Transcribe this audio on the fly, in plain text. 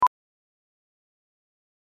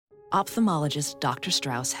Ophthalmologist Dr.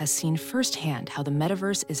 Strauss has seen firsthand how the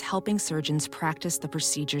metaverse is helping surgeons practice the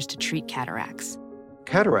procedures to treat cataracts.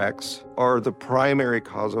 Cataracts are the primary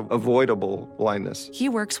cause of avoidable blindness. He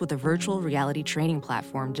works with a virtual reality training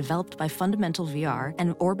platform developed by Fundamental VR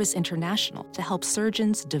and Orbis International to help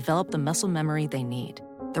surgeons develop the muscle memory they need.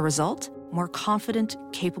 The result? More confident,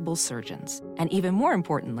 capable surgeons. And even more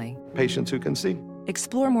importantly, Patients who can see.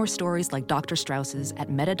 explore more stories like Dr. Strauss's at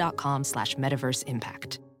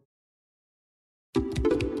meta.com/metaverseimpact.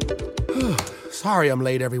 Sorry I'm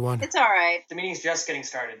late, everyone. It's all right. The meeting's just getting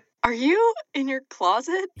started. Are you in your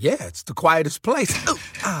closet? Yeah, it's the quietest place.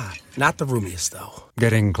 Not the roomiest, though.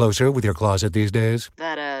 Getting closer with your closet these days?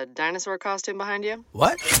 That a dinosaur costume behind you?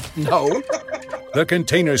 What? No. The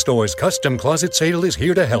Container Store's custom closet sale is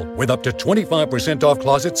here to help with up to 25% off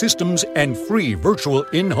closet systems and free virtual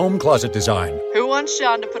in-home closet design. Who wants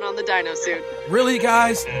Sean to put on the dino suit? Really,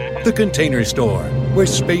 guys? The Container Store, where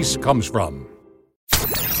space comes from.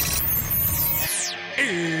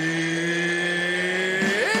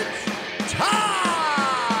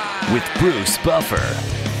 With Bruce Buffer.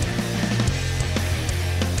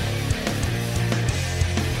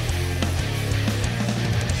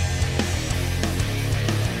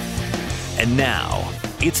 And now,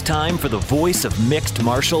 it's time for the voice of mixed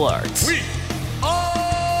martial arts. We are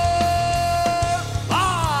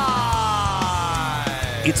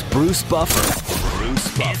live! It's Bruce Buffer.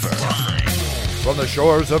 Bruce Buffer. From the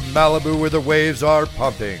shores of Malibu where the waves are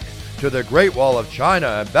pumping, to the Great Wall of China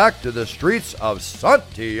and back to the streets of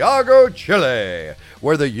Santiago, Chile,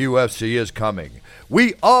 where the UFC is coming.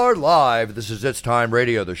 We are live. This is It's Time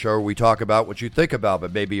Radio, the show where we talk about what you think about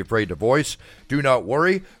but may be afraid to voice. Do not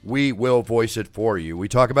worry, we will voice it for you. We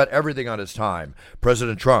talk about everything on It's Time.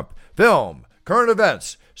 President Trump, film, current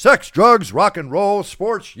events, sex, drugs, rock and roll,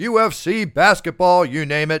 sports, UFC, basketball, you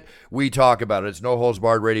name it. We talk about it. It's No Holds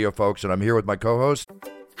Barred Radio, folks, and I'm here with my co-host.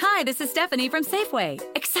 Hi, this is Stephanie from Safeway.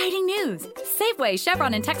 Exciting news! Safeway,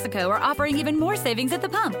 Chevron, and Texaco are offering even more savings at the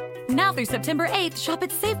pump. Now through September 8th, shop at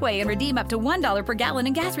Safeway and redeem up to $1 per gallon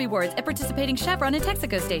in gas rewards at participating Chevron and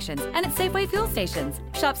Texaco stations and at Safeway fuel stations.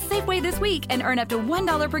 Shop Safeway this week and earn up to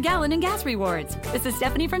 $1 per gallon in gas rewards. This is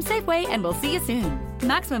Stephanie from Safeway, and we'll see you soon.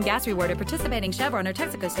 Maximum gas reward at participating Chevron or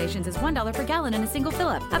Texaco stations is $1 per gallon in a single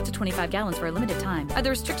fill-up, up to 25 gallons for a limited time. Other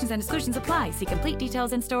restrictions and exclusions apply. See complete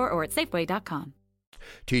details in store or at Safeway.com.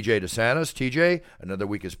 TJ DeSantis. TJ, another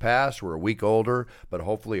week has passed. We're a week older, but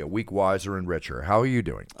hopefully a week wiser and richer. How are you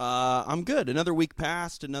doing? I'm good. Another week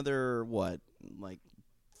passed. Another,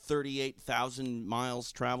 38,000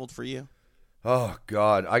 miles traveled for you? Oh,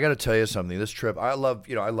 God. I got to tell you something. This trip, I love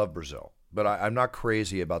Brazil, but I'm not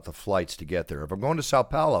crazy about the flights to get there. If I'm going to Sao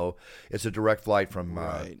Paulo, it's a direct flight from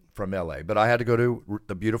L.A., but I had to go to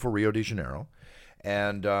the beautiful Rio de Janeiro,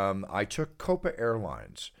 and I took Copa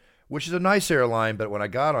Airlines, which is a nice airline, but when I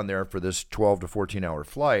got on there for this 12 to 14-hour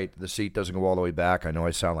flight, the seat doesn't go all the way back. I know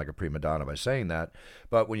I sound like a prima donna by saying that,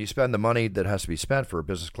 but when you spend the money that has to be spent for a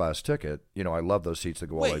business class ticket, I love those seats that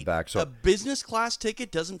go all the way back. So a business class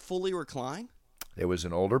ticket doesn't fully recline? It was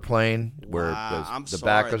an older plane where the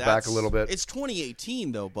back goes back a little bit. It's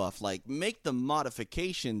 2018, though, Buff. Make the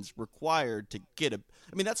modifications required to get a...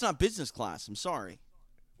 I mean, that's not business class. I'm sorry.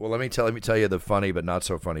 Well, let me tell you the funny but not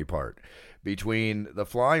so funny part. Between the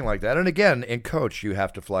flying like that, and again, in coach, you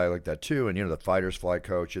have to fly like that too, and the fighters fly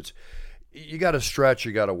coach. You got to stretch,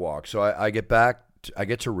 you got to walk. So I get back, I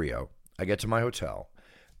get to Rio, I get to my hotel.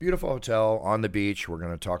 Beautiful hotel on the beach. We're going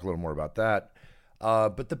to talk a little more about that.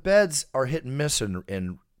 But the beds are hit and miss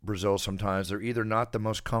in Brazil sometimes. They're either not the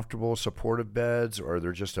most comfortable, supportive beds, or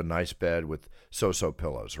they're just a nice bed with so-so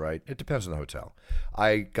pillows, right? It depends on the hotel.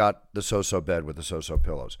 I got the so-so bed with the so-so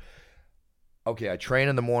pillows. Okay, I train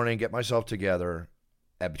in the morning, get myself together,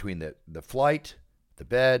 and between the flight, the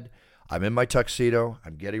bed, I'm in my tuxedo,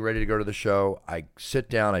 I'm getting ready to go to the show, I sit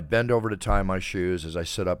down, I bend over to tie my shoes. As I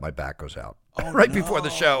sit up, my back goes out. Oh, before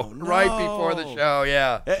the show. No. Right before the show,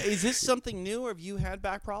 yeah. Is this something new, or have you had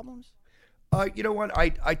back problems? You know what?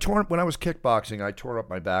 I tore when I was kickboxing, I tore up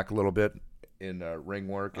my back a little bit in ring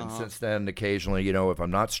work, and since then, occasionally, if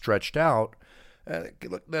I'm not stretched out,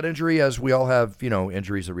 that injury, as we all have,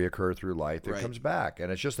 injuries that reoccur through life, it comes back,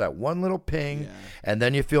 and it's just that one little ping, and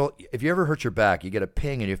then you feel, if you ever hurt your back, you get a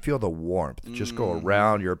ping, and you feel the warmth just go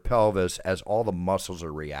around your pelvis as all the muscles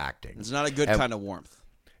are reacting. It's not a good kind of warmth.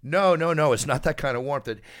 No, it's not that kind of warmth.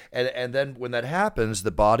 And then when that happens, the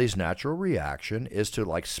body's natural reaction is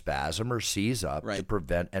to spasm or seize up to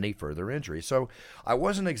prevent any further injury. So I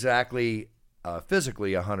wasn't exactly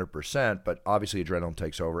physically 100%, but obviously adrenaline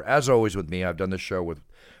takes over. As always with me, I've done this show with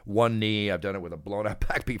one knee. I've done it with a blown out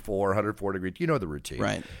back before, 104 degrees. You know the routine.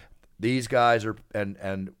 Right. These guys are,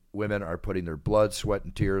 and women are putting their blood, sweat,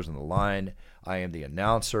 and tears on the line. I am the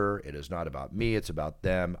announcer. It is not about me. It's about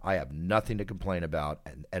them. I have nothing to complain about,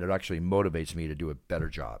 and it actually motivates me to do a better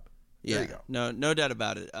job. Yeah, there you go. No doubt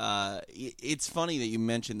about it. It's funny that you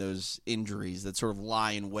mentioned those injuries that sort of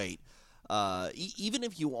lie in wait. Even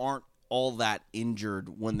if you aren't all that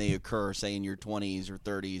injured when they occur, say in your 20s or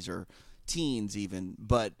 30s or teens even,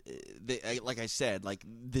 but like I said, like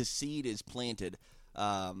the seed is planted.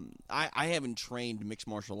 I haven't trained mixed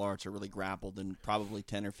martial arts or really grappled in probably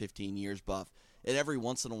 10 or 15 years, Buff. And every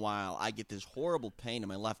once in a while, I get this horrible pain in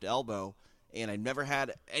my left elbow, and I've never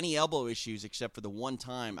had any elbow issues except for the one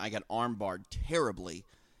time I got armbarred terribly.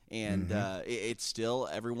 And it still,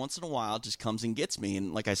 every once in a while, just comes and gets me.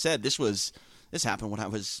 And like I said, this happened when I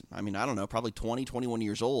was, I don't know, probably 20, 21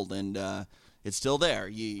 years old, and it's still there.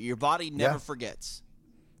 Your body never forgets.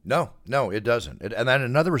 No, it doesn't. And then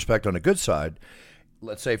another respect on the good side,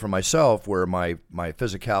 let's say for myself, where my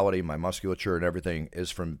physicality, my musculature, and everything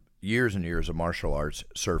is from years and years of martial arts,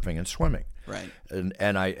 surfing and swimming. Right.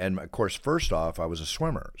 And of course, first off, I was a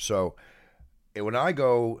swimmer. So when I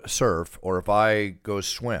go surf or if I go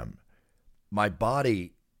swim, my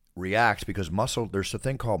body reacts because there's a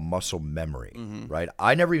thing called muscle memory, right?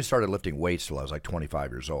 I never even started lifting weights till I was like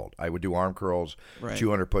 25 years old. I would do arm curls,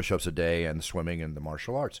 200 push-ups a day, and swimming and the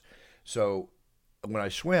martial arts. So when I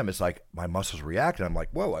swim, it's like my muscles react, and I'm like,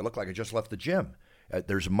 whoa, I look like I just left the gym.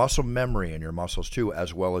 There's muscle memory in your muscles too,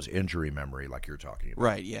 as well as injury memory, like you're talking about.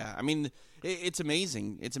 Right, yeah. It's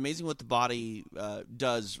amazing. It's amazing what the body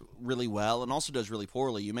does really well and also does really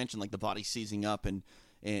poorly. You mentioned like the body seizing up and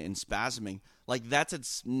spasming. Like that's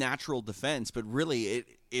its natural defense, but really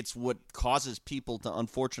it's what causes people to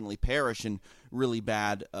unfortunately perish in really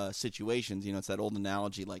bad situations. It's that old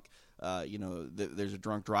analogy like, there's a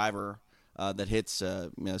drunk driver that hits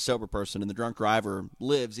a sober person, and the drunk driver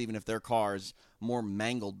lives even if their car is more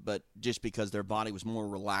mangled, but just because their body was more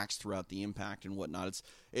relaxed throughout the impact and whatnot.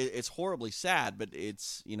 It's horribly sad, but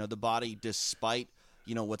it's the body, despite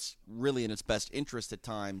what's really in its best interest at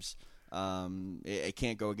times, it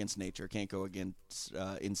can't go against nature, can't go against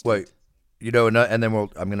instinct. Wait. And then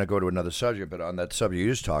I'm going to go to another subject, but on that subject you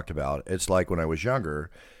just talked about, it's like when I was younger,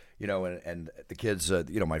 and the kids,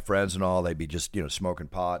 my friends and all, they'd be just, smoking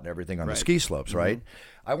pot and everything on the ski slopes, right?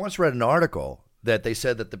 I once read an article that they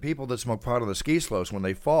said that the people that smoke pot on the ski slopes, when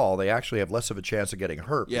they fall, they actually have less of a chance of getting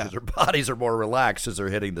hurt because their bodies are more relaxed as they're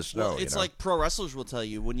hitting the snow. Well, it's like pro wrestlers will tell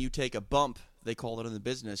you, when you take a bump, they call it in the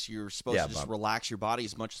business, you're supposed to just relax your body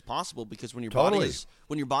as much as possible, because when your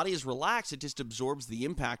body is relaxed, it just absorbs the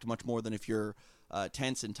impact much more than if you're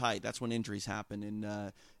tense and tight. That's when injuries happen,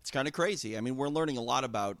 and it's kind of crazy. We're learning a lot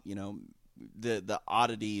about the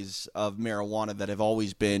oddities of marijuana that have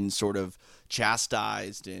always been sort of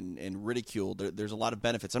chastised and ridiculed. There's a lot of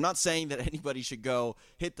benefits. I'm not saying that anybody should go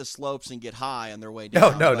hit the slopes and get high on their way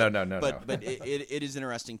down. No. But it is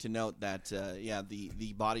interesting to note that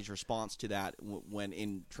the body's response to that when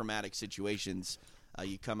in traumatic situations,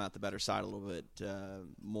 you come out the better side a little bit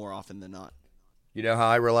more often than not. You know how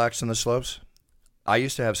I relax on the slopes? I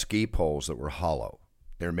used to have ski poles that were hollow.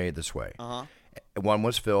 They're made this way. One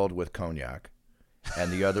was filled with cognac,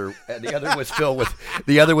 and the other was filled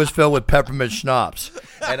with peppermint schnapps.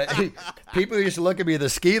 And people used to look at me at the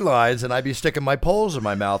ski lines, and I'd be sticking my poles in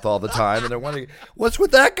my mouth all the time, and they're wondering, "What's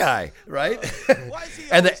with that guy?" Right? Why is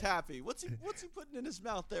he always happy? What's he putting in his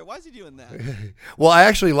mouth there? Why is he doing that? Well, I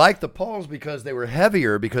actually liked the poles because they were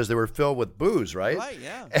heavier because they were filled with booze, right? Right,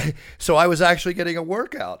 yeah. So I was actually getting a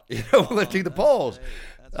workout, lifting the poles. Great.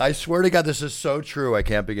 I swear to God, this is so true. I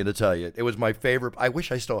can't begin to tell you. It was my favorite. I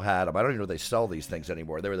wish I still had them. I don't even know if they sell these things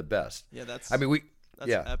anymore. They were the best. Yeah, that's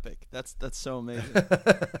epic. That's so amazing.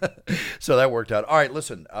 So that worked out. All right,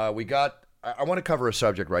 listen. I want to cover a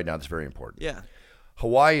subject right now that's very important. Yeah.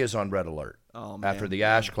 Hawaii is on red alert after the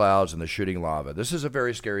ash Yeah. clouds and the shooting lava. This is a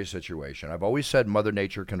very scary situation. I've always said Mother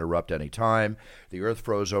Nature can erupt any time. The Earth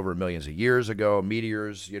froze over millions of years ago.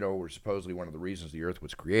 Meteors, were supposedly one of the reasons the Earth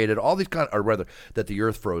was created. All these or rather, that the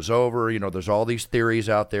Earth froze over. There's all these theories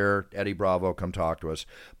out there. Eddie Bravo, come talk to us.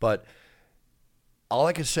 But all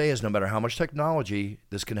I can say is no matter how much technology,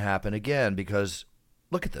 this can happen again because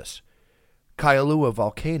look at this. Kailua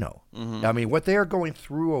volcano. What they are going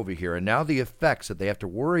through over here, and now the effects that they have to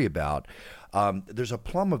worry about. There's a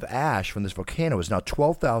plum of ash from this volcano is now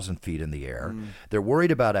 12,000 feet in the air. They're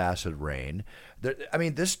worried about acid rain.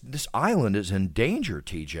 This island is in danger,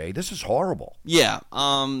 TJ. This is horrible. Yeah.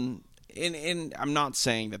 And I'm not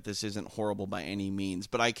saying that this isn't horrible by any means,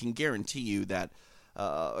 but I can guarantee you that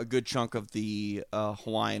a good chunk of the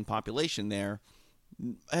Hawaiian population there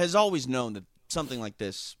has always known that something like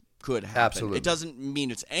this could happen. Absolutely. It doesn't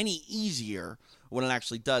mean it's any easier when it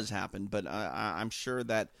actually does happen, but I'm sure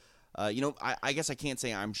that, I guess I can't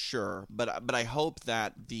say I'm sure, but I hope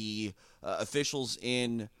that the officials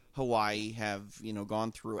in Hawaii have,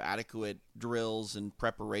 gone through adequate drills and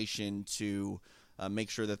preparation to make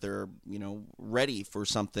sure that they're, ready for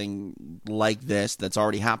something like this that's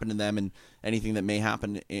already happened to them and anything that may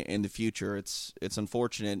happen in the future. It's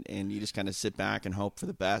unfortunate, and you just kind of sit back and hope for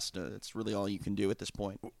the best. It's really all you can do at this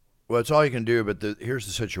point. Well, it's all you can do, but here's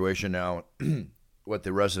the situation now, what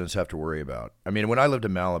the residents have to worry about. I mean, when I lived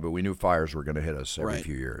in Malibu, we knew fires were going to hit us every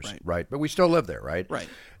few years, right? But we still live there, right? Right.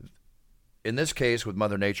 In this case, with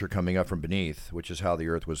Mother Nature coming up from beneath, which is how the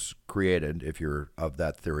Earth was created, if you're of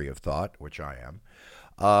that theory of thought, which I am,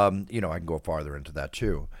 I can go farther into that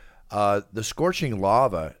too. The scorching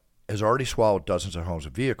lava has already swallowed dozens of homes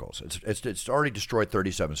and vehicles. It's already destroyed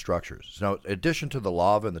 37 structures. Now, in addition to the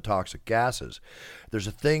lava and the toxic gases, there's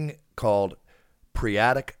a thing called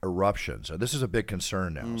phreatic eruptions. And this is a big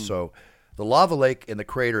concern now. So the lava lake in the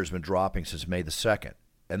crater has been dropping since May the 2nd.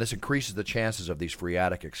 And this increases the chances of these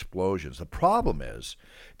phreatic explosions. The problem is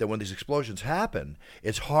that when these explosions happen,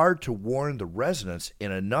 it's hard to warn the residents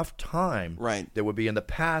in enough time that would be in the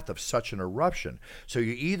path of such an eruption. So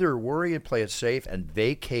you either worry and play it safe and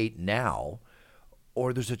vacate now,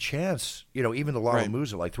 or there's a chance, even the lava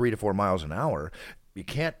moves at like 3 to 4 miles an hour. You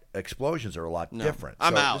can't. Explosions are a lot different.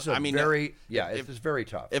 I'm out. This is it's very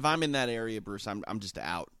tough. If I'm in that area, Bruce, I'm just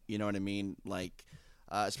out. You know what I mean? Like,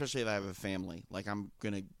 especially if I have a family. Like, I'm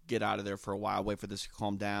gonna get out of there for a while, wait for this to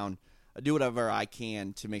calm down, do whatever I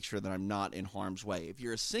can to make sure that I'm not in harm's way. If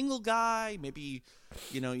you're a single guy, maybe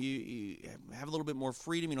you have a little bit more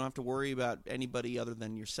freedom. You don't have to worry about anybody other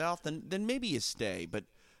than yourself. Then maybe you stay. But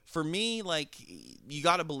for me, like, you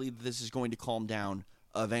got to believe that this is going to calm down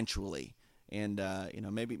eventually. And,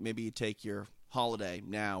 maybe you take your holiday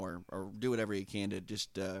now or do whatever you can to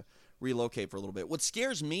just relocate for a little bit. What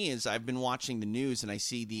scares me is I've been watching the news and I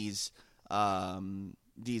see these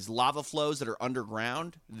lava flows that are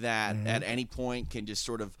underground that at any point can just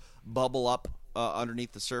sort of bubble up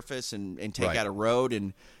underneath the surface and take out a road.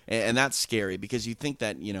 And that's scary because you think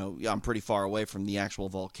that, I'm pretty far away from the actual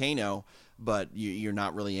volcano, but you're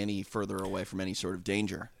not really any further away from any sort of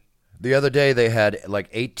danger. The other day they had like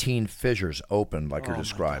 18 fissures open, like you're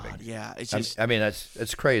describing. God, yeah, it's just. I mean,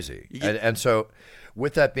 it's crazy. And so,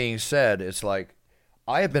 with that being said, it's like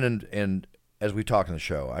I have been in as we talk in the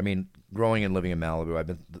show. I mean, growing and living in Malibu, I've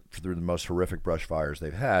been through the most horrific brush fires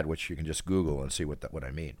they've had, which you can just Google and see what I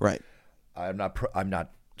mean. Right. I'm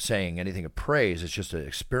not saying anything of praise. It's just an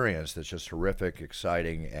experience that's just horrific,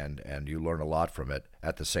 exciting, and you learn a lot from it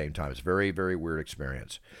at the same time. It's a very, very weird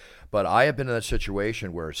experience. But I have been in a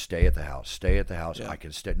situation where stay at the house. Yeah. I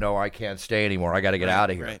can stay. No, I can't stay anymore. I got to get out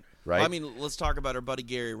of here. Right. Well, I mean, let's talk about our buddy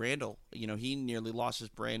Gary Randall. He nearly lost his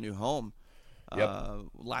brand new home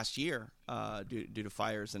last year due to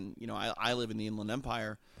fires. And, I live in the Inland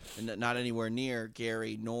Empire and not anywhere near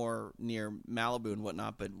Gary nor near Malibu and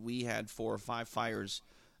whatnot. But we had 4 or 5 fires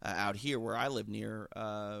out here where I live near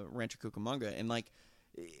Rancho Cucamonga. And, like,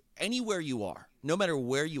 anywhere you are, no matter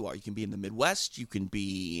where you are, you can be in the Midwest, you can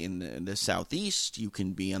be in the Southeast, you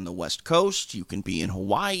can be on the West Coast, you can be in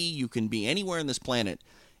Hawaii, you can be anywhere on this planet.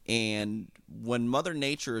 And when Mother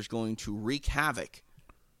Nature is going to wreak havoc,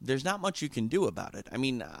 there's not much you can do about it. I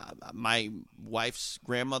mean, my wife's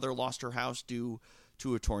grandmother lost her house due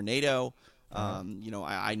to a tornado.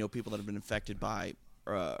 I know people that have been affected by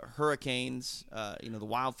hurricanes, the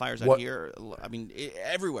wildfires out here. I mean,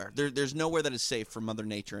 everywhere. There's nowhere that is safe from Mother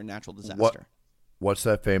Nature and natural disaster. What's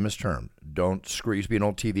that famous term? Don't screw. It used to be an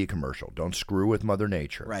old TV commercial. Don't screw with Mother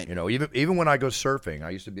Nature. Right. Even when I go surfing,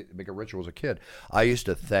 I used to make a ritual as a kid. I used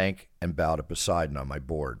to thank and bow to Poseidon on my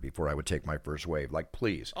board before I would take my first wave. Like,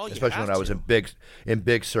 please. Oh, especially when I was in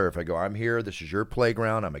big surf. I go, I'm here. This is your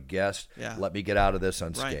playground. I'm a guest. Yeah. Let me get out of this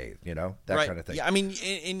unscathed. Right. That kind of thing. Yeah. I mean,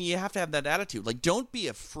 and you have to have that attitude. Like, don't be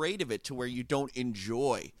afraid of it to where you don't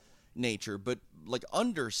enjoy nature, but like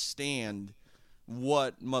understand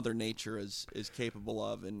what Mother Nature is capable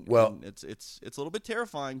of, and it's a little bit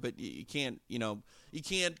terrifying, but you can't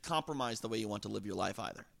compromise the way you want to live your life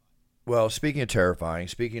either. Well, speaking of terrifying,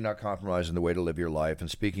 speaking of not compromising the way to live your life,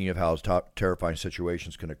 and speaking of how terrifying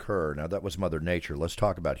situations can occur, now that was Mother Nature. Let's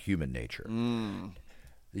talk about human nature.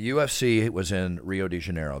 The UFC was in Rio de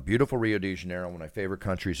Janeiro, beautiful Rio de Janeiro, one of my favorite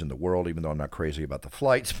countries in the world, even though I'm not crazy about the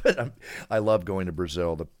flights, but I love going to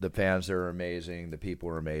Brazil. The fans there are amazing. The people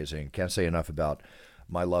are amazing. Can't say enough about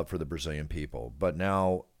my love for the Brazilian people. But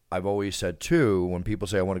now I've always said, too, when people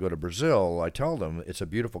say I want to go to Brazil, I tell them it's a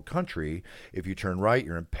beautiful country. If you turn right,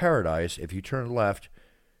 you're in paradise. If you turn left,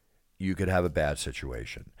 you could have a bad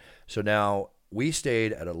situation. So now we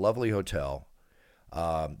stayed at a lovely hotel,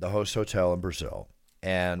 the Host Hotel in Brazil,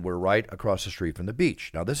 and we're right across the street from the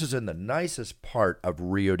beach. Now, this is in the nicest part of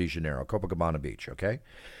Rio de Janeiro, Copacabana Beach, okay?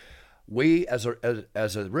 We, as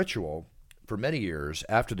a ritual, for many years,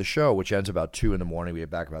 after the show, which ends about 2 in the morning, we get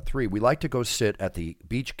back about 3, we like to go sit at the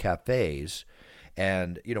beach cafes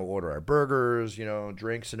and, order our burgers,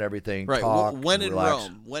 drinks and everything, right. talk, when in relax.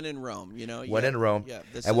 Rome. When in Rome, When in Rome. Yeah,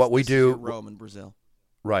 and what we do, Rome and Brazil.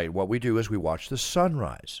 Right. What we do is we watch the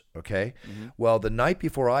sunrise, okay? Mm-hmm. Well, the night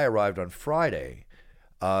before I arrived on Friday,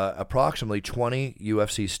 approximately 20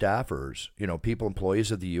 UFC staffers, people,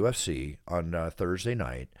 employees of the UFC on Thursday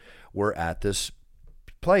night were at this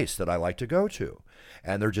place that I like to go to.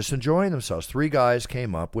 And they're just enjoying themselves. 3 guys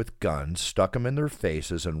came up with guns, stuck them in their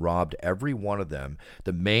faces, and robbed every one of them.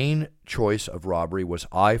 The main choice of robbery was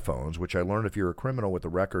iPhones, which I learned if you're a criminal with a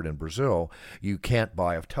record in Brazil, you can't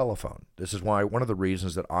buy a telephone. This is why one of the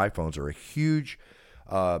reasons that iPhones are a huge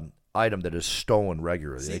item that is stolen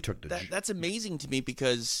regularly. See, they took that's amazing to me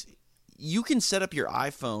because you can set up your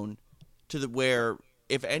iPhone to where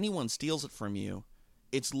if anyone steals it from you,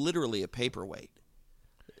 it's literally a paperweight.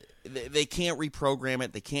 They can't reprogram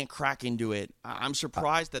it. They can't crack into it. I'm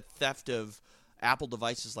surprised that theft of Apple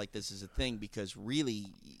devices like this is a thing because really,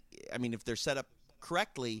 I mean, if they're set up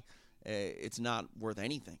correctly, it's not worth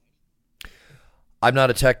anything. I'm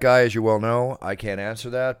not a tech guy, as you well know. I can't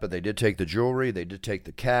answer that, but they did take the jewelry. They did take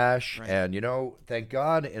the cash. Right. And, thank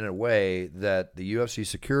God in a way that the UFC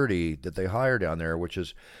security that they hire down there, which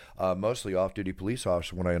is mostly off-duty police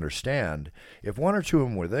officers, when I understand, if 1 or 2 of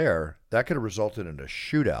them were there, that could have resulted in a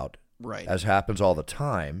shootout, right? As happens all the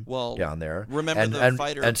time down there. Remember the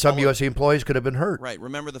fighter... And some UFC employees could have been hurt. Right.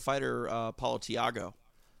 Remember the fighter Paulo Thiago?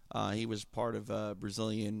 He was part of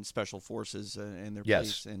Brazilian Special Forces and their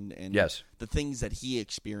police, and yes. The things that he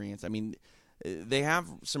experienced. I mean, they have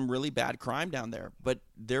some really bad crime down there, but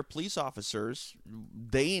their police officers,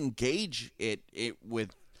 they engage it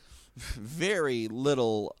with very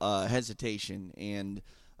little hesitation. And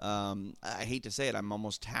I hate to say it, I'm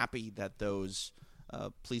almost happy that those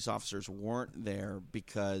police officers weren't there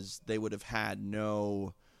because they would have had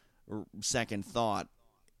no second thought.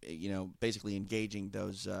 Basically engaging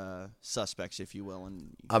those suspects, if you will,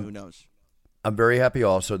 and who knows. I'm very happy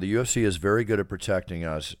also. The UFC is very good at protecting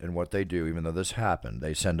us in what they do, even though this happened.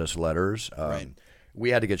 They send us letters. Right. We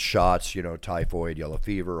had to get shots, typhoid, yellow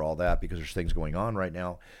fever, all that, because there's things going on right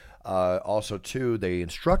now. Also, too, they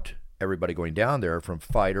instruct everybody going down there from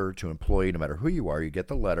fighter to employee, no matter who you are, you get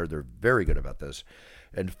the letter. They're very good about this.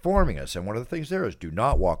 Informing us, and one of the things there is do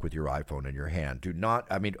not walk with your iPhone in your hand.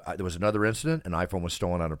 There was another incident. An iPhone was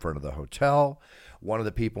stolen out in front of the hotel. One of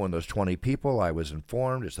the people in those 20 people, I was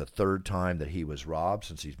informed, it's the 3rd time that he was robbed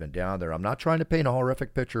since he's been down there. I'm not trying to paint a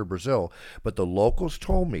horrific picture of Brazil, but the locals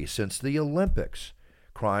told me since the Olympics,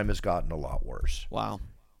 crime has gotten a lot worse. Wow.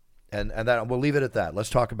 And that we'll leave it at that. Let's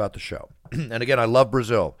talk about the show. And again, I love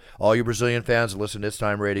Brazil. All you Brazilian fans that listen to It's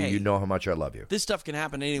Time Radio, you know how much I love you. This stuff can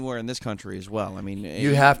happen anywhere in this country as well. I mean,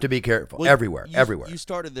 you have to be careful. Well, everywhere. You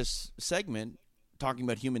started this segment talking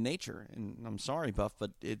about human nature, and I'm sorry, Buff,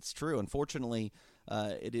 but it's true. Unfortunately,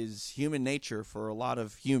 it is human nature for a lot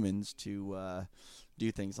of humans to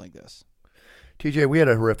do things like this. TJ, we had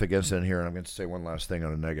a horrific incident here, and I'm going to say one last thing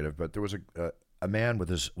on a negative, but there was a man with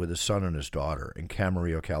his son and his daughter in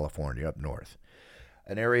Camarillo, California, up north,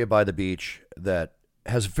 an area by the beach that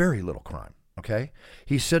has very little crime, okay?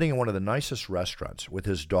 He's sitting in one of the nicest restaurants with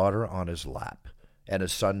his daughter on his lap and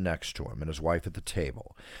his son next to him and his wife at the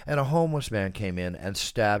table. And a homeless man came in and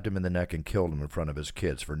stabbed him in the neck and killed him in front of his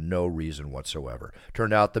kids for no reason whatsoever.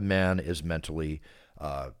 Turned out the man is mentally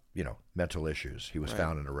mental issues. He was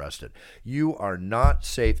found and arrested. You are not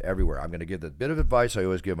safe everywhere. I'm going to give the bit of advice I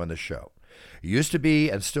always give on this show. It used to be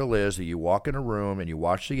and still is that you walk in a room and you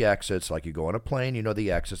watch the exits like you go on a plane, you know the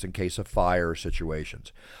exits in case of fire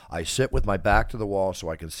situations. I sit with my back to the wall so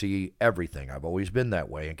I can see everything. I've always been that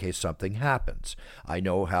way in case something happens. I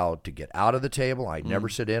know how to get out of the table. I never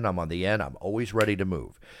sit in. I'm on the end. I'm always ready to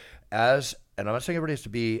move. And I'm not saying everybody has to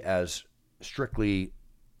be as strictly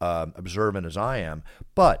observant as I am,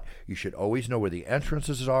 but you should always know where the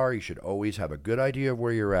entrances are. You should always have a good idea of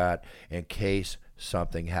where you're at in case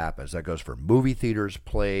something happens. That goes for movie theaters,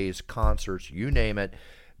 plays, concerts, you name it.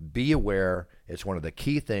 Be aware. It's one of the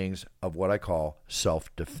key things of what I call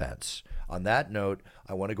self-defense. On that note,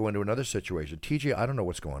 I want to go into another situation. TJ, I don't know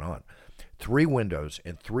what's going on. 3 windows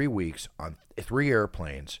in 3 weeks on 3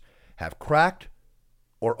 airplanes have cracked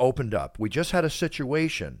or opened up. We just had a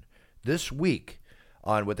situation this week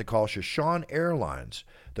on what they call Shoshone Airlines.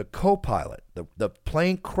 The co-pilot, the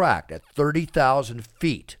plane cracked at 30,000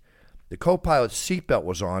 feet. The co-pilot's seatbelt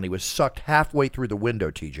was on. He was sucked halfway through the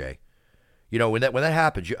window, TJ. You know, when that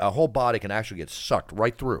happens, a whole body can actually get sucked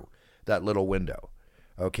right through that little window.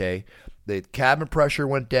 Okay? The cabin pressure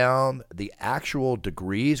went down. The actual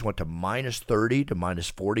degrees went to -30 to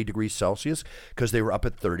 -40 degrees Celsius because they were up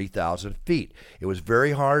at 30,000 feet. It was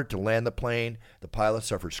very hard to land the plane. The pilot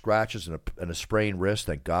suffered scratches and a sprained wrist.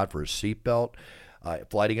 Thank God for his seatbelt.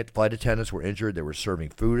 Flight attendants were injured. They were serving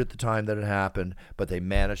food at the time that it happened, but they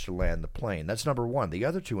managed to land the plane. That's number one. The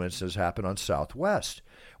other two incidents happened on Southwest,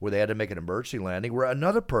 where they had to make an emergency landing, where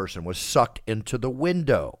another person was sucked into the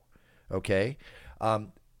window. Okay?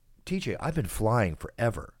 TJ, I've been flying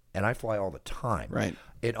forever, and I fly all the time. Right.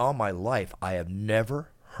 In all my life, I have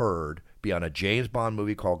never heard, beyond a James Bond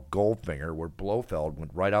movie called Goldfinger, where Blofeld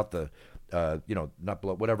went right out the,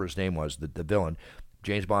 whatever his name was, the villain.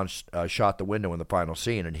 James Bond shot the window in the final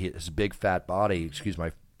scene, and his big fat body, excuse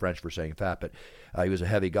my French for saying fat, but he was a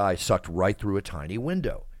heavy guy, sucked right through a tiny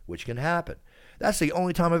window, which can happen. That's the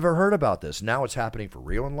only time I've ever heard about this. Now it's happening for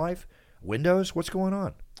real in life. Windows, what's going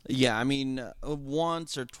on? Yeah, I mean,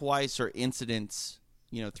 once or twice or incidents,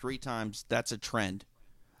 3 times, that's a trend.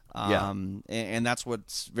 And that's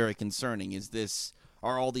what's very concerning.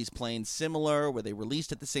 Are all these planes similar? Were they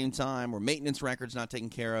released at the same time? Were maintenance records not taken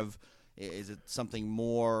care of? Is it something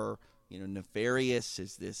more, nefarious?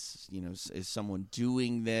 Is this, is someone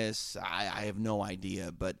doing this? I have no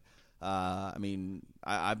idea. But, I've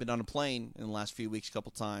been on a plane in the last few weeks a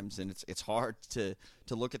couple times, and it's hard to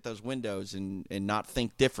look at those windows and not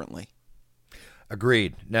think differently.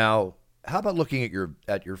 Agreed. Now, how about looking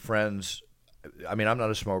at your friends? I mean, I'm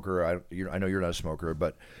not a smoker. I know you're not a smoker,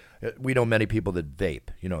 but we know many people that vape,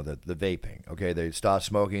 the vaping. Okay, they stop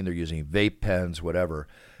smoking. They're using vape pens, whatever.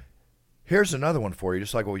 Here's another one for you,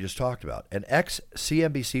 just like what we just talked about. An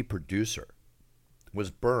ex-CNBC producer was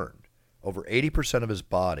burned over 80% of his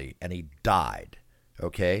body, and he died,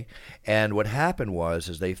 okay? And what happened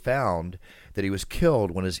is they found that he was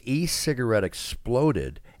killed when his e-cigarette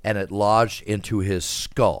exploded, and it lodged into his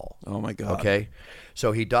skull. Oh, my God. Okay?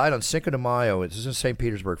 So he died on Cinco de Mayo. This is in St.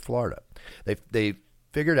 Petersburg, Florida. They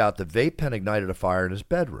figured out the vape pen ignited a fire in his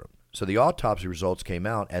bedroom. So the autopsy results came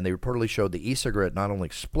out, and they reportedly showed the e-cigarette not only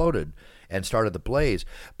exploded and started the blaze,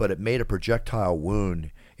 but it made a projectile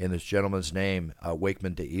wound in this gentleman's name,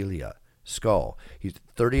 Wakeman de Ilia, skull. He's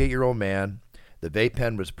a 38-year-old man. The vape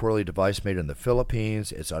pen was poorly device made in the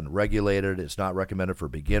Philippines. It's unregulated. It's not recommended for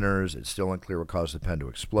beginners. It's still unclear what caused the pen to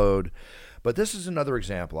explode. But this is another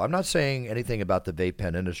example. I'm not saying anything about the vape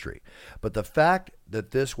pen industry, but the fact that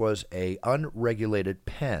this was a unregulated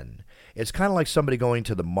pen, it's kind of like somebody going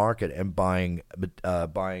to the market and buying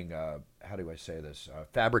how do I say this?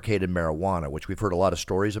 Fabricated marijuana, which we've heard a lot of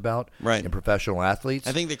stories about in professional athletes.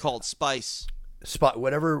 I think they call it spice.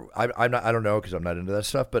 Whatever. I don't know because I'm not into that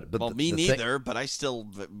stuff. But well, me neither. But I still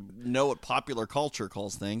know what popular culture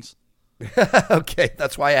calls things. Okay,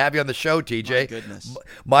 that's why I have you on the show, TJ. My goodness.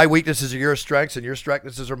 My weaknesses are your strengths, and your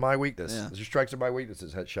strengths are my weaknesses. Yeah. Your strengths are my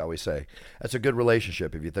weaknesses, shall we say. That's a good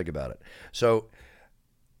relationship if you think about it. So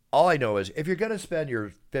all I know is if you're going to spend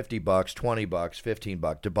your $50, $20,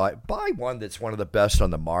 $15 to buy one that's one of the best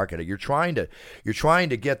on the market. You're trying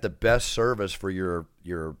to get the best service for your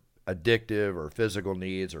addictive or physical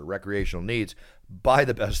needs or recreational needs. Buy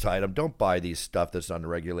the best item. Don't buy these stuff that's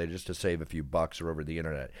unregulated just to save a few bucks or over the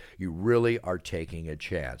internet. You really are taking a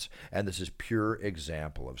chance, and this is pure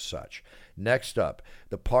example of such. Next up,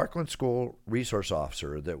 the Parkland School resource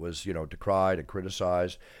officer that was decried and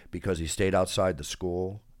criticized because he stayed outside the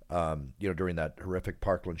school during that horrific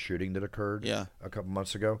Parkland shooting that occurred a couple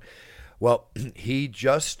months ago. Well, he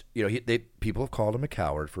just people have called him a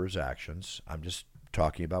coward for his actions. I'm just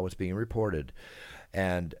talking about what's being reported.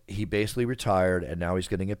 And he basically retired, and now he's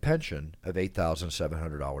getting a pension of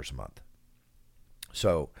 $8,700 a month.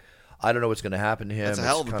 So I don't know what's going to happen to him. That's a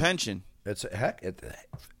hell of a pension. It's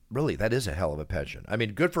really, that is a hell of a pension. I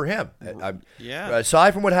mean, good for him. Yeah.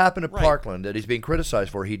 Aside from what happened at Parkland that he's being criticized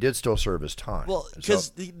for, he did still serve his time. Well,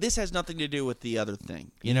 because this has nothing to do with the other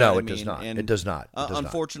thing. No, it does not. It does not.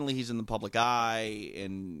 Unfortunately, he's in the public eye,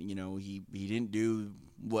 and he didn't do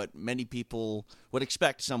what many people would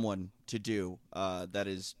expect someone to do that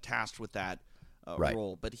is tasked with that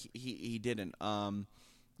role, but he didn't. I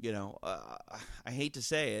hate to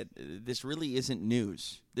say it, this really isn't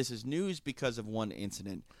news. This is news because of one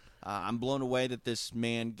incident. I'm blown away that this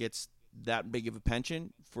man gets that big of a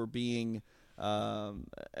pension for being an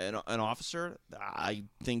officer. I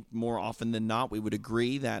think more often than not we would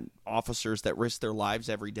agree that officers that risk their lives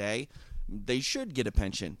every day, they should get a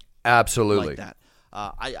pension. Absolutely. Like that.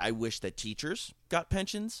 I wish that teachers got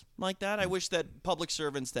pensions like that. I wish that public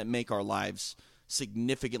servants that make our lives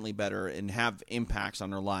significantly better and have impacts on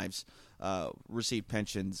their lives receive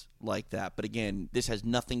pensions like that. But again, this has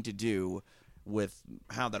nothing to do with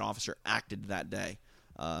how that officer acted that day,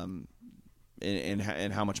 and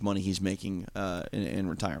how much money he's making in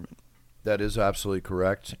retirement. That is absolutely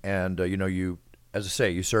correct. And, you, as I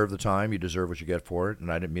say, you serve the time, you deserve what you get for it.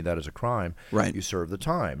 And I didn't mean that as a crime. Right. You serve the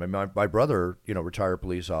time. I mean, my brother, retired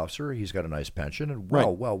police officer, he's got a nice pension and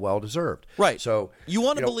well deserved. Right. So you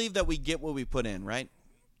want to believe that we get what we put in, right?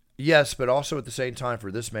 Yes, but also at the same time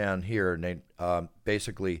for this man here,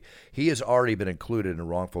 basically, he has already been included in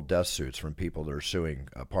wrongful death suits from people that are suing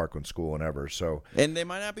Parkland School and ever. So, and they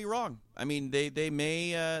might not be wrong. I mean, they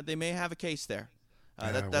may have a case there.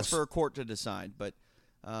 That's for a court to decide. But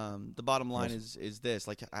the bottom line is this: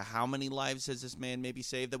 like, how many lives has this man maybe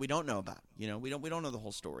saved that we don't know about? We don't know the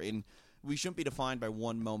whole story, and we shouldn't be defined by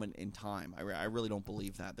one moment in time. I really don't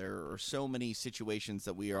believe that. There are so many situations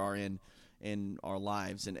that we are in our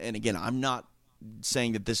lives, and again, I'm not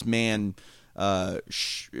saying that this man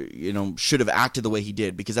should have acted the way he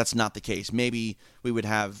did, because that's not the case. Maybe we would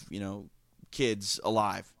have kids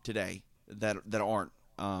alive today that aren't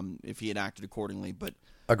if he had acted accordingly. But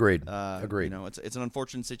agreed. It's an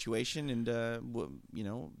unfortunate situation, and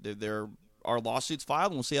there are lawsuits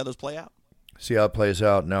filed, and we'll see how those play out. See how it plays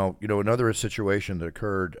out. Now, another situation that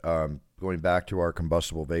occurred going back to our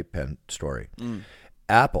combustible vape pen story.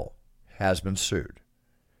 Apple has been sued,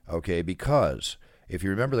 because if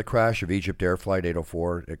you remember the crash of Egypt Air Flight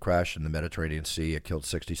 804, it crashed in the Mediterranean Sea. It killed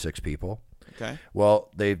 66 people. Okay.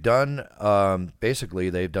 Well, they've done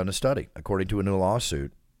they've done a study, according to a new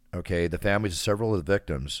lawsuit. The families of several of the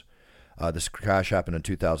victims, this crash happened in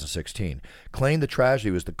 2016, claimed the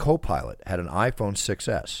tragedy was the co-pilot had an iPhone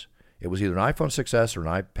 6S. It was either an iPhone 6S or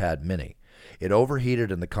an iPad mini. It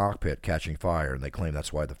overheated in the cockpit, catching fire, and they claim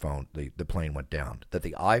that's why the plane went down. That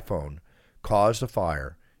the iPhone caused a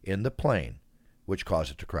fire in the plane, which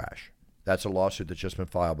caused it to crash. That's a lawsuit that's just been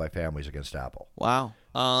filed by families against Apple. Wow.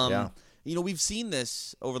 Yeah. We've seen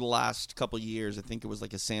this over the last couple of years. I think it was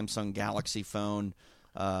like a Samsung Galaxy phone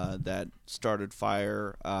that started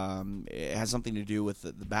fire. It has something to do with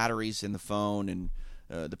the batteries in the phone and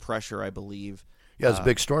the pressure, I believe. Yeah, it's a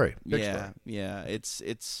big story. Yeah.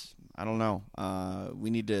 It's I don't know. We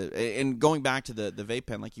need to, and going back to the vape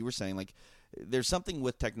pen, like you were saying, like there's something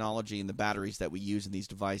with technology and the batteries that we use in these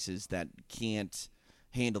devices that can't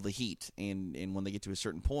handle the heat, and when they get to a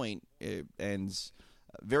certain point, it ends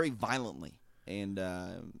very violently, and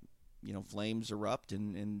flames erupt,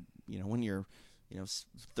 and when you're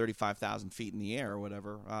 35,000 feet in the air or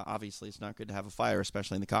whatever, obviously it's not good to have a fire,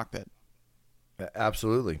 especially in the cockpit.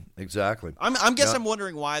 Absolutely, exactly. I'm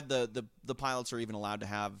wondering why the pilots are even allowed to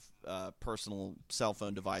have personal cell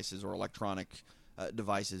phone devices or electronic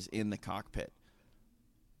devices in the cockpit.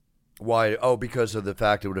 Why? Oh, because of the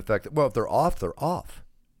fact it would affect. Well, if they're off, they're off.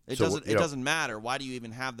 It doesn't matter. Why do you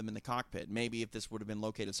even have them in the cockpit? Maybe if this would have been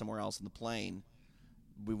located somewhere else in the plane,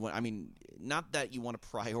 not that you want to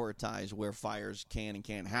prioritize where fires can and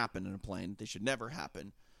can't happen in a plane. They should never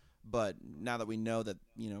happen. But now that we know that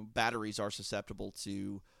batteries are susceptible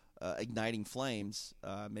to igniting flames,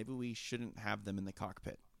 maybe we shouldn't have them in the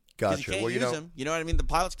cockpit. Gotcha. You can't use them. You know what I mean? The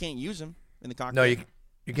pilots can't use them in the cockpit. No,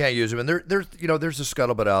 you can't use them. And there's a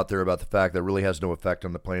scuttlebutt out there about the fact that it really has no effect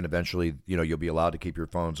on the plane. Eventually, you'll be allowed to keep your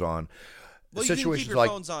phones on. Well, you can keep your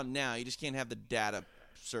phones on now. You just can't have the data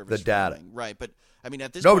service. The data, right? But I mean,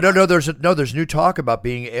 at this point, no. There's new talk about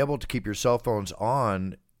being able to keep your cell phones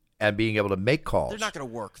on and being able to make calls. They're not going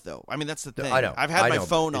to work, though. I mean, that's the thing. I know. I've had my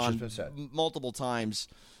phone on multiple times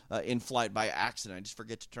in flight by accident. I just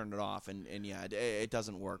forget to turn it off, and yeah, it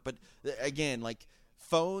doesn't work. But again, like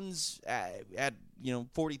phones at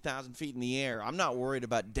 40,000 feet in the air, I'm not worried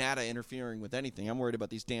about data interfering with anything. I'm worried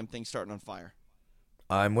about these damn things starting on fire.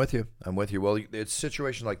 I'm with you. Well, it's a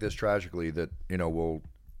situation like this, tragically, that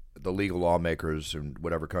the legal lawmakers in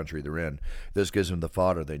whatever country they're in, this gives them the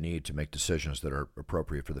fodder they need to make decisions that are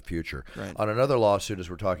appropriate for the future. Right. On another lawsuit, as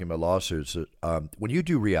we're talking about lawsuits, when you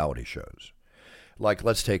do reality shows, like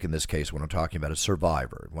let's take in this case what I'm talking about is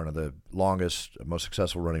Survivor, one of the longest, most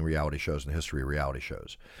successful running reality shows in the history of reality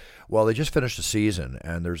shows. Well, they just finished a season,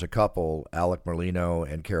 and there's a couple, Alec Merlino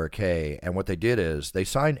and Kara Kay, and what they did is they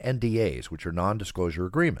signed NDAs, which are non-disclosure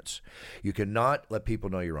agreements. You cannot let people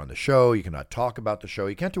know you're on the show. You cannot talk about the show.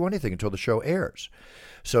 You can't do anything until the show airs.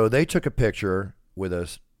 So they took a picture with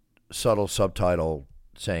a subtle subtitle,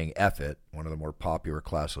 saying F it, one of the more popular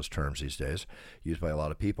classless terms these days, used by a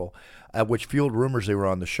lot of people, which fueled rumors they were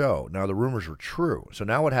on the show. Now, the rumors were true. So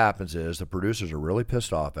now what happens is the producers are really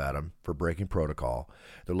pissed off at him for breaking protocol.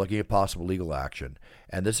 They're looking at possible legal action.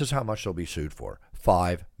 And this is how much they'll be sued for,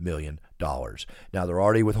 $5 million. Now, they're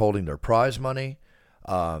already withholding their prize money,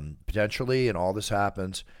 potentially, and all this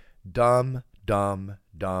happens. Dumb.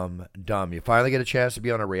 You finally get a chance to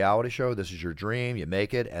be on a reality show. This is your dream. You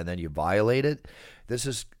make it, and then you violate it. This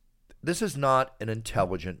is not an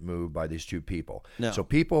intelligent move by these two people. No. So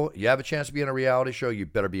people, you have a chance to be on a reality show, you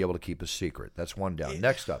better be able to keep a secret. That's one down.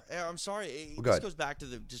 Next up. I'm sorry. Well, this goes back to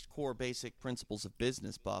the just core basic principles of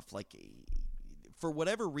business, Buff. Like, for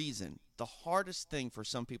whatever reason, the hardest thing for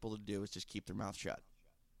some people to do is just keep their mouth shut.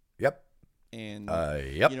 Yep. And,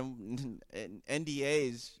 yep. you know,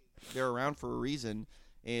 NDAs, they're around for a reason.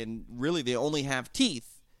 And really, they only have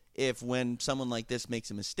teeth if when someone like this makes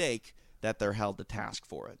a mistake that they're held to task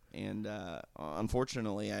for it. And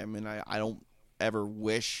unfortunately, I mean, I don't ever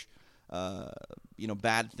wish,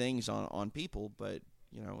 bad things on people. But,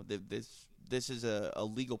 you know, this is a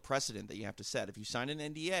legal precedent that you have to set. If you sign an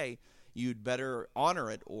NDA, you'd better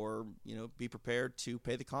honor it or, you know, be prepared to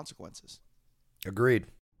pay the consequences. Agreed.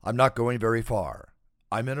 I'm not going very far.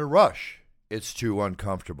 I'm in a rush. It's too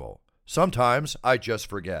uncomfortable. Sometimes I just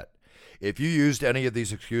forget. If you used any of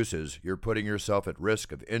these excuses, you're putting yourself at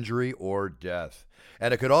risk of injury or death.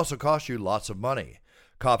 And it could also cost you lots of money.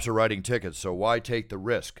 Cops are writing tickets, so why take the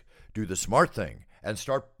risk? Do the smart thing and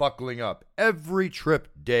start buckling up every trip,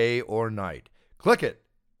 day or night. Click it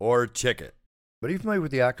or ticket. But are you familiar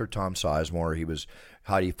with the actor Tom Sizemore? He was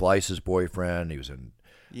Heidi Fleiss's boyfriend. He was in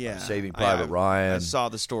Saving Private Ryan. I saw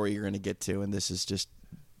the story you're going to get to, and this is just,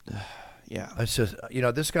 yeah. It's just,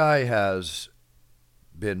 this guy has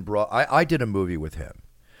been brought. I did a movie with him.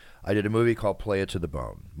 I did a movie called Play It to the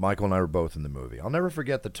Bone. Michael and I were both in the movie. I'll never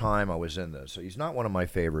forget the time I was in this. So he's not one of my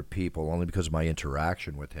favorite people, only because of my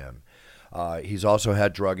interaction with him. He's also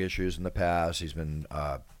had drug issues in the past. He's been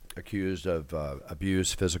accused of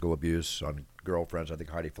abuse, physical abuse on girlfriends. I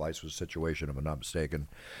think Heidi Fleiss was a situation, if I'm not mistaken.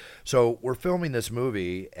 So we're filming this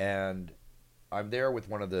movie, and I'm there with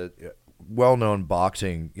one of the well-known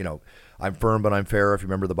boxing, I'm firm but I'm fair, if you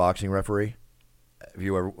remember the boxing referee. If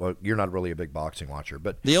you ever, well, you're not really a big boxing watcher,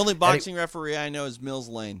 but the only boxing referee I know is Mills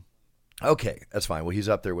Lane. Okay, that's fine. Well, he's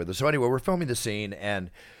up there with us. So anyway, we're filming the scene,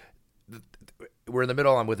 and we're in the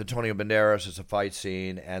middle. I'm with Antonio Banderas. It's a fight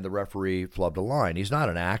scene, and the referee flubbed a line. He's not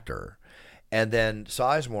an actor. And then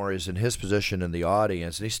Sizemore is in his position in the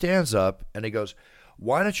audience, and he stands up, and he goes,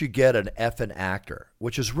 "Why don't you get an effing actor?"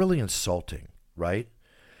 Which is really insulting, right?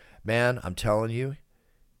 Man, I'm telling you,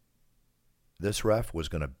 this ref was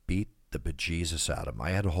going to beat the bejesus out of him. I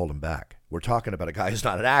had to hold him back. We're talking about a guy who's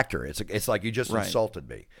not an actor. It's like you just insulted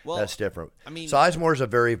me. Well, that's different. I mean, Sizemore is a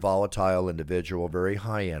very volatile individual, very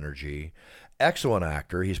high energy, excellent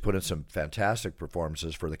actor. He's put in some fantastic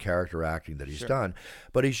performances for the character acting that he's done.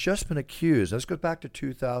 But he's just been accused, and this goes back to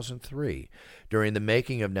 2003, during the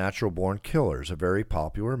making of Natural Born Killers, a very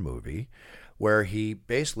popular movie, where he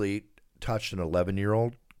basically touched an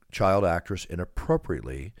 11-year-old child actress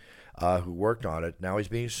inappropriately, who worked on it. Now he's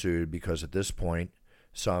being sued because at this point,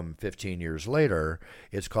 some 15 years later,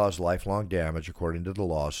 it's caused lifelong damage according to the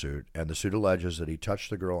lawsuit. And the suit alleges that he touched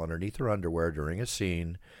the girl underneath her underwear during a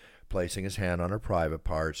scene, placing his hand on her private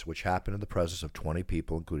parts, which happened in the presence of 20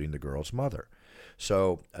 people, including the girl's mother.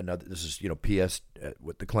 So this is,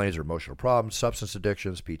 what the claims are emotional problems, substance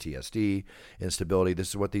addictions, PTSD, instability. This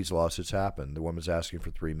is what these lawsuits happen. The woman's asking for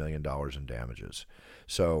 $3 million in damages.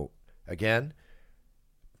 So again,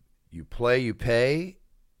 you play, you pay.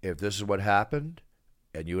 If this is what happened,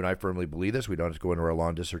 and you and I firmly believe this, we don't have to go into our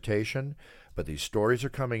long dissertation, but these stories are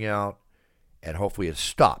coming out, and hopefully it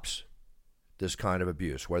stops this kind of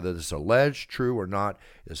abuse. Whether this is alleged, true or not,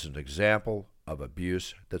 this is an example of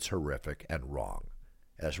abuse that's horrific and wrong.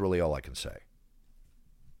 And that's really all I can say.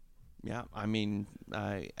 Yeah, I mean,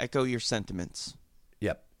 I echo your sentiments.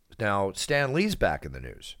 Yep. Now, Stan Lee's back in the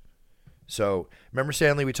news. So remember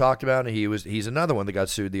Stan Lee we talked about? He's another one that got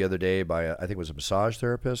sued the other day by, I think it was a massage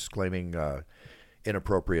therapist, claiming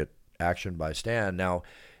inappropriate action by Stan. Now,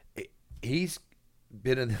 he's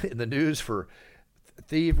been in the news for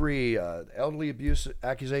thievery, elderly abuse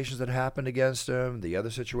accusations that happened against him. The other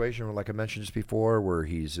situation, like I mentioned just before, where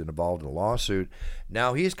he's involved in a lawsuit.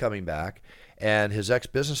 Now he's coming back, and his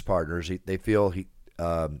ex-business partners, they feel he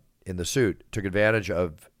in the suit took advantage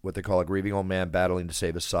of what they call a grieving old man battling to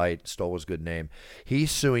save his sight, stole his good name.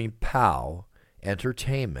 He's suing POW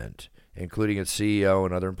Entertainment, including its CEO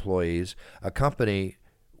and other employees, a company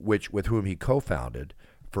with whom he co-founded,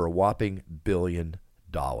 for a whopping $1 billion.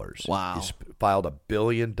 Wow. He's filed $1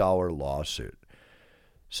 billion lawsuit.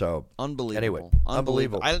 So unbelievable. Anyway,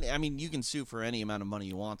 unbelievable. I mean, you can sue for any amount of money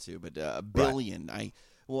you want to, but $1 billion. Right.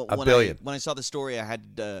 When I saw the story, I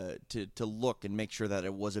had to look and make sure that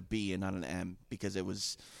it was a B and not an M, because it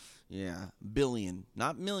was billion,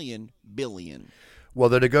 not million, billion. Well,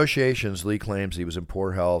 the negotiations, Lee claims he was in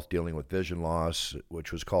poor health, dealing with vision loss,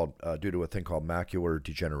 which was called due to a thing called macular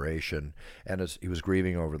degeneration, and he was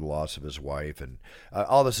grieving over the loss of his wife, and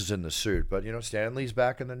all this is in the suit. But Stan Lee's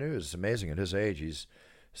back in the news. It's amazing at his age. He's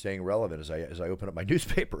staying relevant as I open up my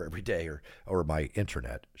newspaper every day, or my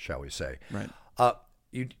internet, shall we say? Right.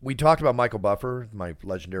 We talked about Michael Buffer, my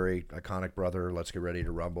legendary, iconic brother. Let's Get Ready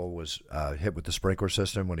to Rumble was hit with the sprinkler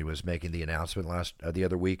system when he was making the announcement the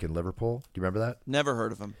other week in Liverpool. Do you remember that? Never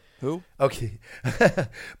heard of him. Who? Okay, but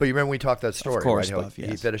you remember we talked that story, of course, right? Buff, yes.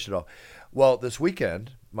 He finished it all. Well, this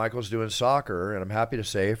weekend, Michael's doing soccer, and I'm happy to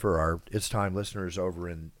say for our It's Time listeners over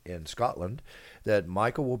in Scotland that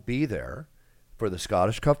Michael will be there for the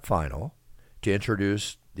Scottish Cup final to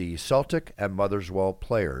introduce the Celtic and Motherwell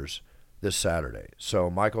players this Saturday.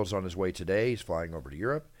 So Michael's on his way today. He's flying over to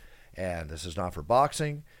Europe, and this is not for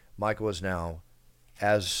boxing. Michael is now,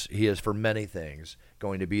 as he is for many things,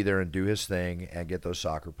 going to be there and do his thing and get those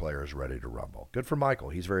soccer players ready to rumble. Good for Michael.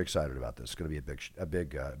 He's very excited about this. It's going to be a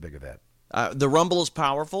big event. The Rumble is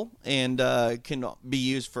powerful and can be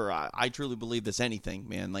used for, I truly believe this, anything,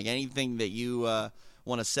 man. Like anything that you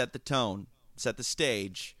want to set the tone, set the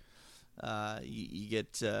stage, you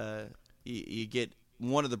get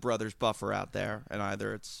one of the brothers Buffer out there, and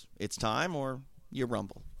either it's time or you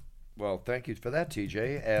rumble. Well, thank you for that,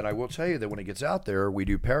 TJ. And I will tell you that when he gets out there, we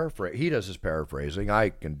do paraphrase. He does his paraphrasing. I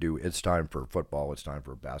can do it's time for football, it's time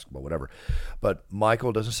for basketball, whatever. But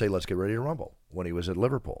Michael doesn't say let's get ready to rumble when he was at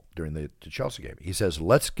Liverpool during the Chelsea game. He says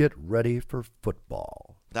let's get ready for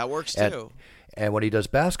football. That works too. And when he does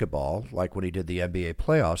basketball, like when he did the NBA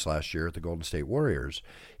playoffs last year at the Golden State Warriors,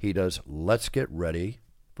 he does let's get ready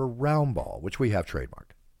for round ball, which we have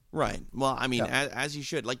trademarked. Right. Well, I mean, as you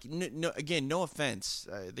should. Like, again, no offense.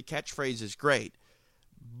 The catchphrase is great.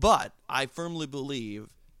 But I firmly believe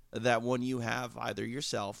that when you have either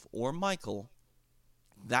yourself or Michael,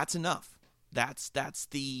 that's enough. That's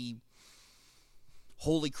the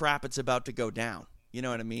holy crap, it's about to go down. You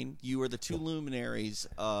know what I mean? You are the two luminaries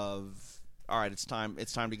of, all right, it's time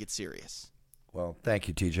to get serious. Well, thank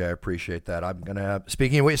you, TJ. I appreciate that. I'm going to,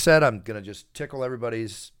 speaking of what you said, I'm going to just tickle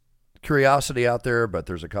everybody's curiosity out there, but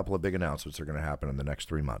there's a couple of big announcements that are going to happen in the next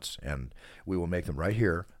 3 months, and we will make them right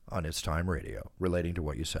here on It's Time Radio relating to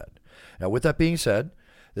what you said. Now, with that being said,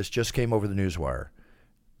 this just came over the newswire.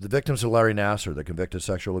 The victims of Larry Nassar, the convicted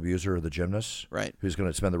sexual abuser of the gymnast, right, who's going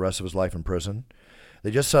to spend the rest of his life in prison, they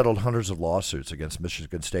just settled hundreds of lawsuits against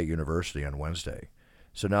Michigan State University on Wednesday.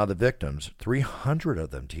 So now the victims, 300 of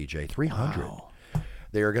them, TJ, 300, wow,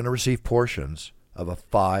 they are going to receive portions of a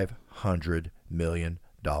 $500 million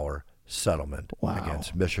settlement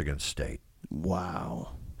against Michigan State.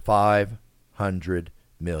 Wow. $500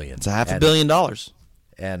 million. It's $500 million.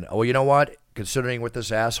 And, you know what? Considering what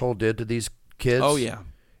this asshole did to these kids,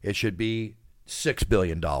 it should be $6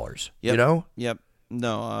 billion. Yep. You know? Yep.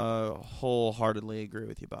 No, wholeheartedly agree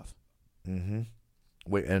with you, Buff. Mm-hmm.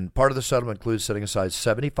 And part of the settlement includes setting aside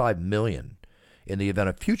 $75 million in the event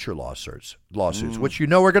of future lawsuits, which are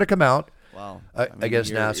going to come out. Well,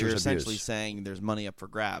 against Nassar's you're abuse. Essentially saying there's money up for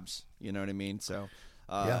grabs. You know what I mean? So,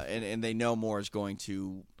 and they know more is going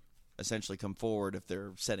to essentially come forward if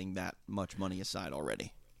they're setting that much money aside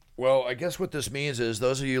already. Well, I guess what this means is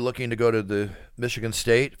those of you looking to go to the Michigan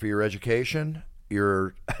State for your education,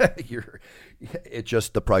 the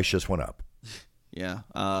price just went up. Yeah,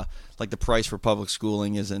 like the price for public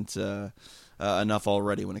schooling isn't enough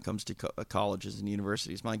already when it comes to colleges and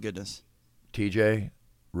universities. My goodness. TJ,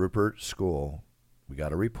 Rupert School, we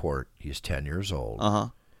got a report. He's 10 years old. Uh-huh.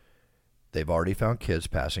 They've already found kids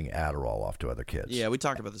passing Adderall off to other kids. Yeah, we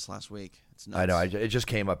talked about this last week. It's nuts. I know. It just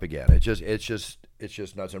came up again. It's just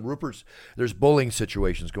nuts. And there's bullying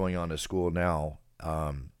situations going on at school now.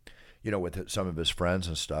 With some of his friends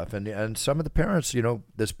and stuff, and some of the parents.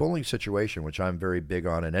 This bullying situation, which I'm very big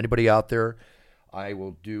on. And anybody out there, I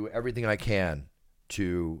will do everything I can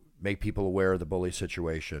to make people aware of the bully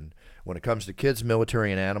situation. When it comes to kids, military,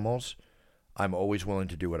 and animals, I'm always willing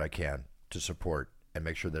to do what I can to support and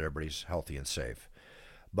make sure that everybody's healthy and safe.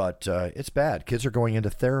 But it's bad. Kids are going into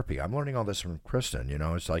therapy. I'm learning all this from Kristen.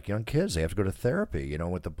 It's like young kids, they have to go to therapy,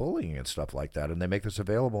 with the bullying and stuff like that, and they make this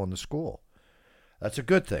available in the school. That's a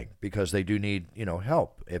good thing because they do need,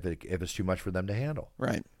 help if it's too much for them to handle.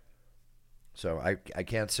 Right. So I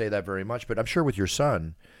can't say that very much, but I'm sure with your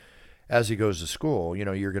son, as he goes to school,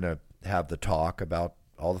 you're going to have the talk about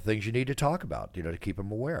all the things you need to talk about, to keep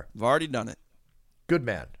them aware. I've already done it. Good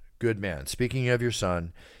man. Good man. Speaking of your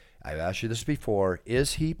son, I've asked you this before.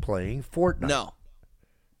 Is he playing Fortnite? No.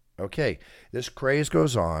 Okay. This craze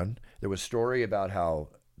goes on. There was a story about how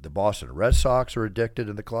the Boston Red Sox are addicted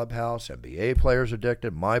in the clubhouse. NBA players are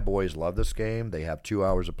addicted. My boys love this game. They have 2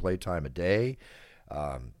 hours of playtime a day.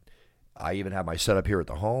 I even have my setup here at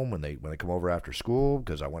the home when they come over after school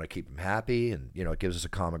because I want to keep them happy, and it gives us a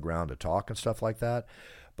common ground to talk and stuff like that.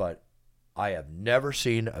 But I have never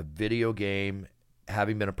seen a video game,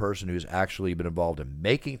 having been a person who's actually been involved in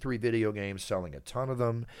making 3 video games, selling a ton of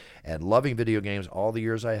them, and loving video games all the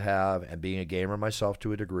years I have, and being a gamer myself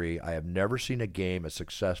to a degree, I have never seen a game as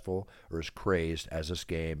successful or as crazed as this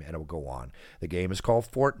game, and it will go on. The game is called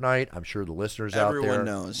Fortnite. I'm sure the listeners out there. Everyone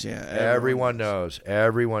knows, yeah. Everyone knows.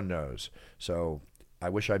 Everyone knows. So I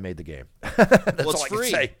wish I made the game. That's well, it's all I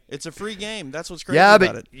free. can say. It's a free game. That's what's crazy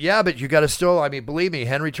about it. Yeah, but you got to still, believe me,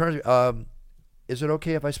 Henry turns... is it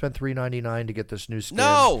okay if I spend $3.99 to get this new skin?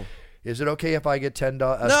 No. Is it okay if I get spend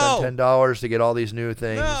No. $10 to get all these new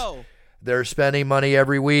things? No. They're spending money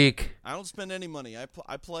every week. I don't spend any money. I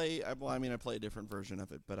play a different version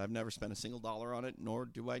of it, but I've never spent a single dollar on it, nor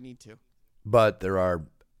do I need to. But there are,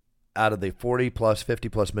 out of the 40-plus,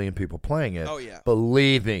 50-plus million people playing it, oh, yeah.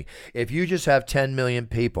 Believe me, if you just have 10 million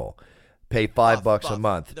people pay $5 a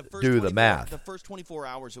month, do the math. The first 24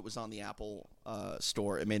 hours it was on the Apple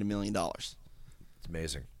store, it made $1 million. It's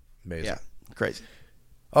amazing. Yeah, crazy.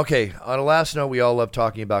 Okay, on a last note, we all love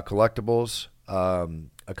talking about collectibles.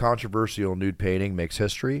 A controversial nude painting makes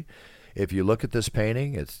history. If you look at this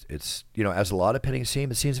painting, it's as a lot of paintings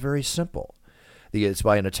seem, it seems very simple. It's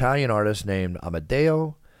by an Italian artist named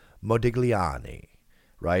Amedeo Modigliani,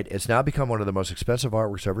 right? It's now become one of the most expensive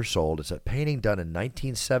artworks ever sold. It's a painting done in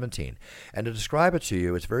 1917. And to describe it to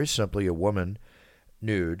you, it's very simply a woman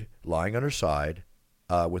nude, lying on her side,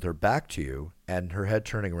 with her back to you and her head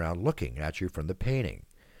turning around looking at you from the painting,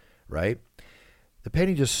 right? The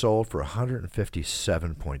painting just sold for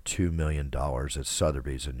 $157.2 million at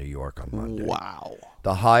Sotheby's in New York on Monday. Wow.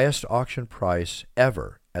 The highest auction price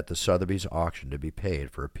ever at the Sotheby's auction to be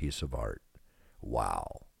paid for a piece of art.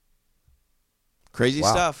 Wow. Crazy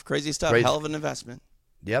stuff. Crazy stuff. Crazy. Hell of an investment.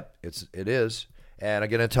 Yep, it is. And I'm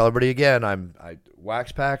going to tell everybody again, I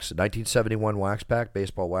wax packs, 1971 wax pack,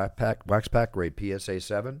 baseball wax pack, grade PSA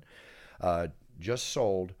 7, just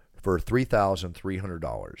sold for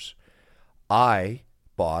 $3,300. I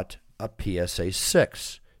bought a PSA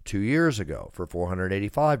 6 2 years ago for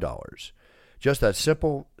 $485. Just that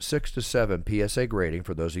simple 6 to 7 PSA grading,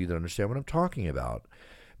 for those of you that understand what I'm talking about,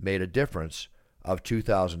 made a difference of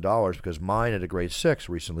 $2,000 because mine at a grade 6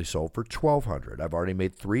 recently sold for $1,200. I've already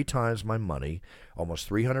made 3 times my money, almost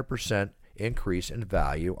 300% increase in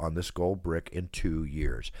value on this gold brick in 2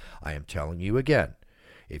 years. I am telling you again,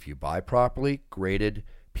 if you buy properly graded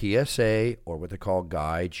PSA or what they call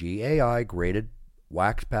GAI graded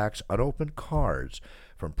wax packs, unopened cards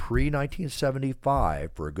from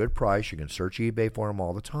pre-1975 for a good price, you can search eBay for them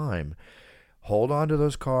all the time. Hold on to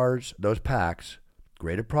those cards, those packs,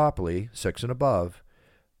 graded properly, 6 and above,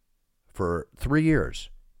 for 3 years.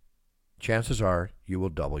 Chances are you will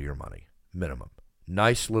double your money, minimum.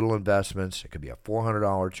 Nice little investments. It could be a $400,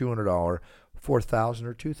 $200, $4,000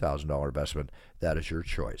 or $2,000 investment. That is your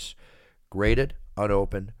choice. Graded,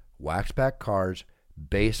 unopened, wax pack cards,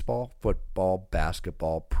 baseball, football,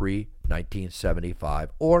 basketball, pre-1975,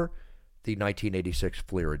 or the 1986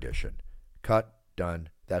 Fleer edition. Cut, done.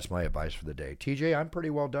 That's my advice for the day. TJ, I'm pretty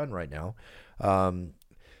well done right now.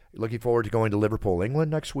 Looking forward to going to Liverpool, England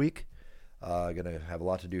next week. Going to have a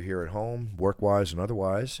lot to do here at home, work-wise and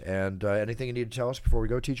otherwise. And anything you need to tell us before we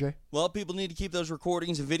go, TJ? Well, people need to keep those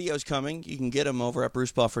recordings and videos coming. You can get them over at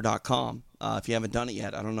brucebuffer.com. If you haven't done it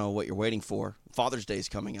yet, I don't know what you're waiting for. Father's Day is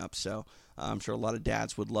coming up, so I'm sure a lot of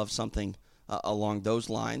dads would love something along those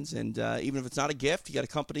lines. And even if it's not a gift, you got a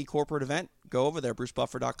company corporate event, go over there,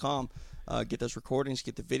 brucebuffer.com. Get those recordings,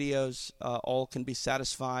 get the videos. All can be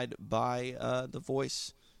satisfied by the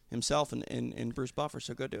voice himself and Bruce Buffer,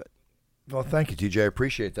 so go do it. Well, thank you, TJ. I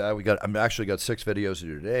appreciate that. I'm actually got 6 videos to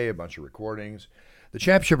do today, a bunch of recordings. The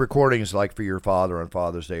championship recordings, like for your father on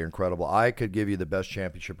Father's Day, are incredible. I could give you the best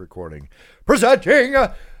championship recording. Presenting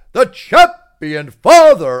the champion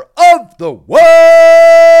father of the world.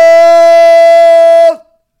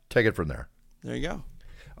 Take it from there. There you go.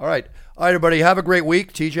 All right, everybody. Have a great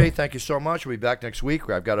week. TJ, thank you so much. We'll be back next week.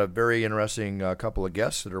 I've got a very interesting couple of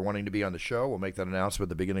guests that are wanting to be on the show. We'll make that announcement at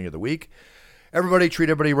the beginning of the week. Everybody, treat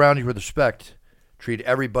everybody around you with respect. Treat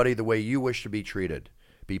everybody the way you wish to be treated.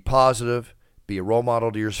 Be positive. Be a role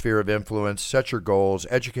model to your sphere of influence. Set your goals.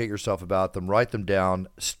 Educate yourself about them. Write them down.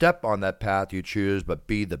 Step on that path you choose, but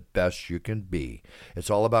be the best you can be. It's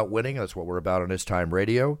all about winning. That's what we're about on It's Time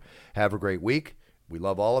Radio. Have a great week. We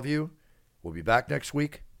love all of you. We'll be back next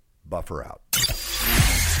week. Buffer out.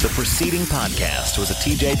 The preceding podcast was a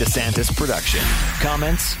TJ DeSantis production.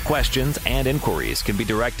 Comments, questions, and inquiries can be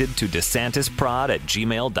directed to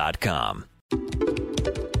DeSantisProd@gmail.com.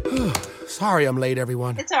 Sorry I'm late,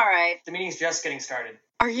 everyone. It's all right. The meeting's just getting started.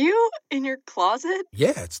 Are you in your closet?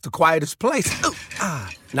 Yeah, it's the quietest place.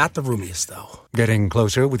 Not the roomiest, though. Getting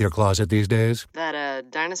closer with your closet these days? That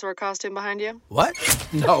dinosaur costume behind you? What?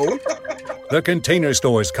 No. The Container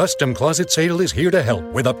Store's custom closet sale is here to help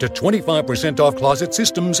with up to 25% off closet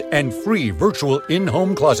systems and free virtual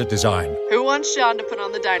in-home closet design. Who wants Sean to put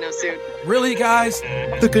on the dino suit? Really, guys?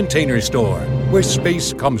 The Container Store, where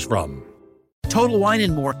space comes from. Total Wine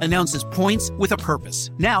 & More announces points with a purpose.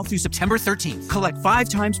 Now through September 13th, collect 5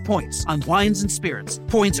 times points on wines and spirits.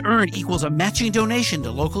 Points earned equals a matching donation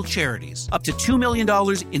to local charities. Up to $2 million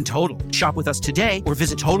in total. Shop with us today or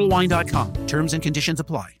visit TotalWine.com. Terms and conditions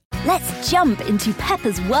apply. Let's jump into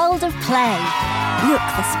Peppa's world of play. Look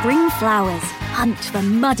for spring flowers, hunt for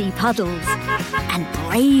muddy puddles, and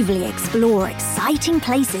bravely explore exciting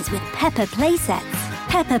places with Peppa playsets.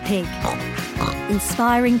 Peppa Pig.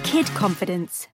 Inspiring kid confidence.